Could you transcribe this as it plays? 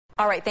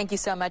All right, thank you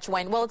so much,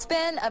 Wayne. Well, it's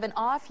been an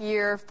off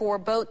year for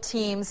both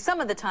teams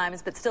some of the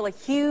times, but still a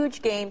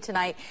huge game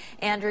tonight.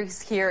 Andrew's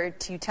here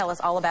to tell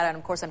us all about it. And,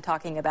 of course, I'm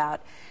talking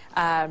about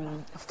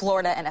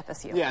Florida and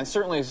FSU. Yeah, and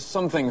certainly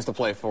some things to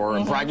play for.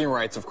 Bragging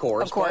rights, of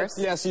course. Of course.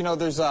 But yes,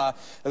 there's the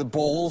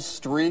bowls,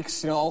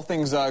 streaks, all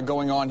things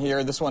going on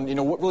here. This one,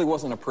 really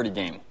wasn't a pretty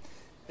game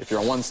if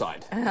you're on one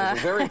side. It was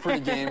a very pretty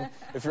game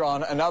if you're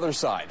on another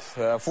side.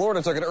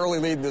 Florida took an early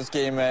lead in this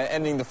game,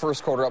 ending the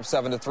first quarter up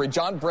 7-3.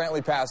 John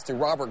Brantley passed to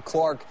Robert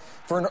Clark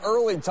for an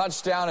early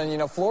touchdown,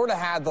 and, Florida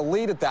had the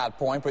lead at that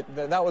point, but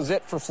that was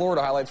it for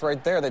Florida. Highlights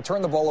right there. They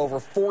turned the ball over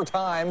 4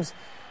 times.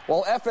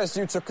 While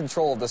FSU took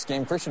control of this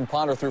game, Christian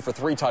Ponder threw for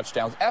 3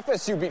 touchdowns.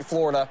 FSU beat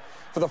Florida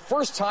for the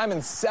first time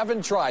in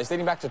 7 tries,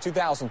 dating back to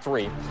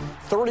 2003,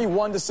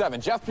 31-7.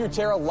 Jeff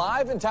Butera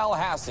live in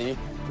Tallahassee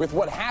with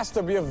what has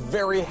to be a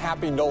very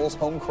happy Noles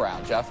home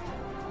crowd. Jeff?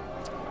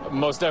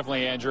 Most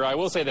definitely, Andrew. I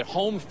will say that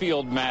home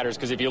field matters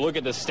because if you look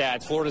at the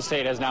stats, Florida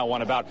State has now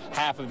won about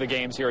half of the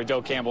games here at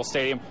Doak Campbell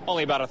Stadium,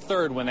 only about a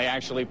third when they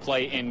actually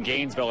play in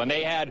Gainesville. And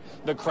they had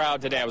the crowd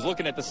today. I was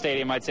looking at the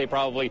stadium. I'd say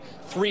probably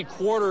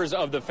 3/4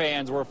 of the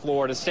fans were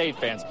Florida State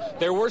fans.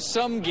 There were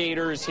some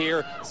Gators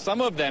here.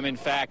 Some of them, in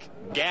fact,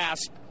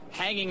 gasped,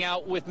 hanging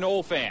out with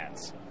Nole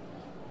fans.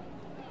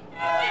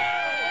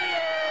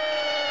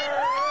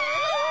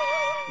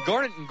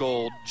 Garnet and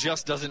gold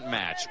just doesn't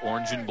match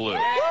orange and blue.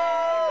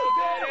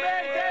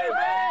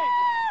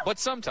 But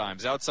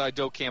sometimes outside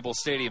Doak Campbell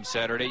Stadium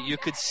Saturday, you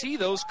could see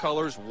those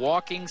colors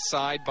walking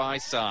side by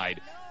side,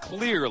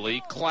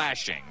 clearly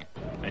clashing.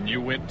 And you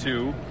went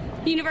to?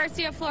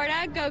 University of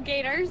Florida, go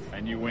Gators.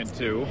 And you went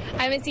to?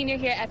 I'm a senior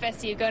here at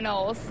FSU, go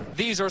Noles.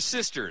 These are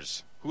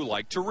sisters who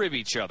like to rib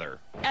each other.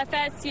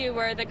 FSU,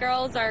 where the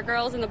girls are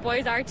girls and the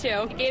boys are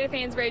too. Gator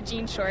fans wear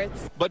jean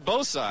shorts. But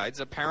both sides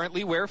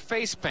apparently wear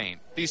face paint.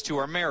 These two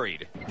are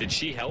married. Did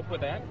she help with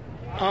that?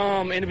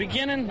 In the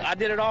beginning, I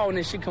did it all, and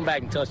then she come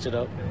back and touched it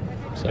up.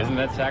 So. Isn't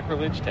that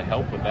sacrilege to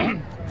help with that?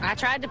 I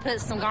tried to put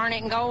some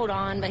garnet and gold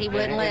on, but he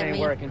wouldn't let me. It ain't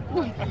working.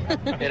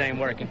 It ain't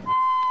working.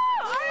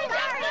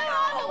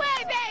 All the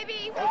way,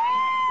 baby!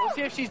 We'll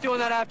see if she's doing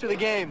that after the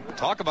game.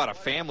 Talk about a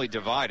family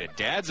divided.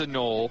 Dad's a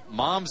Nole,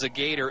 Mom's a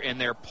Gator, and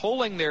they're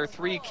pulling their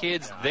 3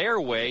 kids their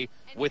way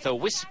with a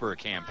whisper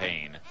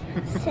campaign.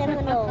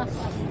 Seminoles.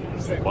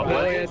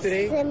 What?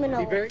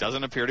 Seminoles.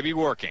 Doesn't appear to be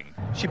working.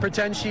 She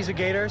pretends she's a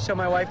Gator so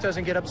my wife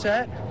doesn't get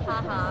upset.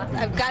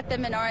 I've got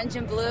them in orange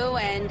and blue,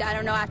 and I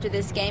don't know after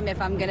this game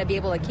if I'm going to be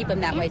able to keep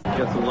them that way. Get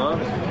some love.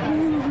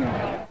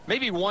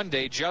 Maybe one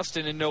day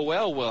Justin and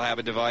Noelle will have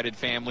a divided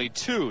family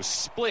too,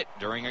 split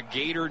during a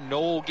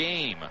Gator-Nole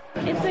game.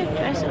 It's a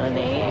special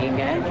day,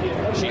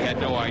 Inga. She had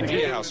no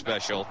idea how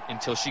special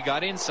until she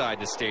got inside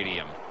the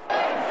stadium.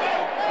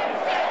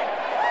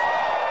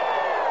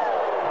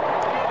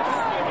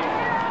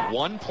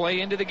 One play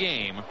into the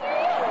game,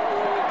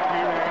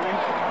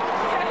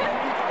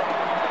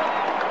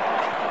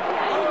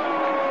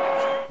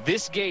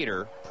 this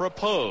Gator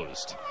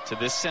proposed to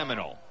this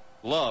Seminole.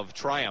 Love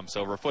triumphs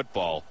over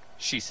football.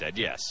 She said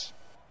yes.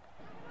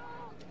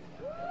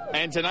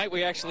 And tonight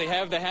we actually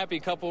have the happy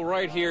couple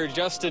right here,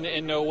 Justin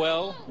and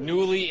Noelle,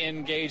 newly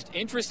engaged.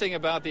 Interesting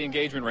about the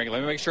engagement ring.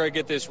 Let me make sure I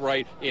get this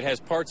right. It has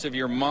parts of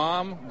your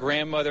mom,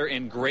 grandmother,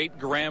 and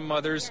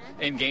great-grandmother's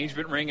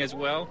engagement ring as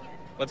well.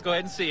 Let's go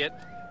ahead and see it.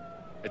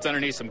 It's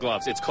underneath some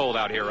gloves. It's cold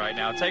out here right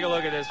now. Take a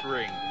look at this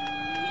ring.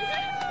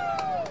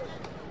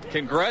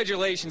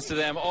 Congratulations to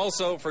them.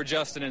 Also for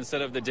Justin,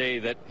 instead of the day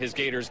that his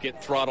Gators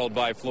get throttled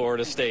by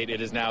Florida State,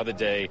 it is now the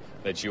day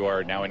that you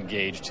are now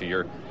engaged to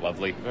your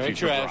lovely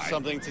future bride. I have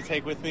something to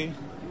take with me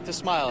to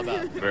smile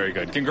about. Very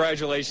good.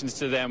 Congratulations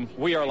to them.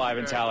 We are live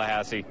in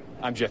Tallahassee.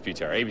 I'm Jeff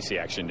Butera, ABC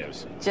Action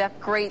News. Jeff,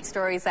 great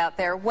stories out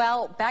there.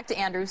 Well, back to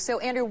Andrew. So,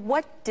 Andrew,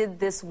 what did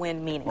this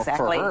win mean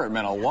exactly? Well, for her, it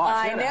meant a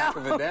lot. I know. Half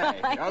of the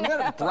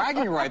day.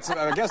 Bragging rights,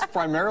 I guess,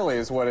 primarily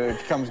is what it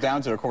comes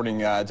down to, according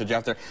to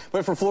Jeff there.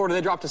 But for Florida,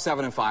 they dropped to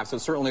 7-5, so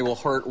it certainly will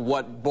hurt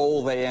what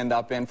bowl they end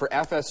up in. For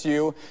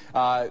FSU,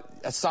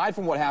 aside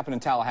from what happened in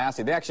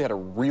Tallahassee, they actually had a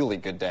really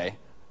good day.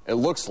 It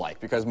looks like,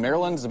 because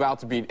Maryland is about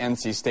to beat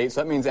NC State,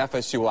 so that means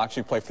FSU will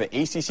actually play for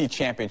the ACC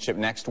Championship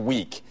next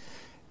week.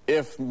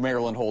 If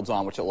Maryland holds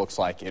on, which it looks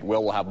like it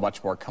will, we'll have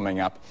much more coming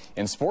up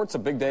in sports. A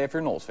big day if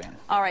you're a Noles fan.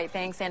 All right,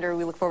 thanks, Andrew.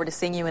 We look forward to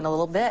seeing you in a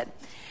little bit.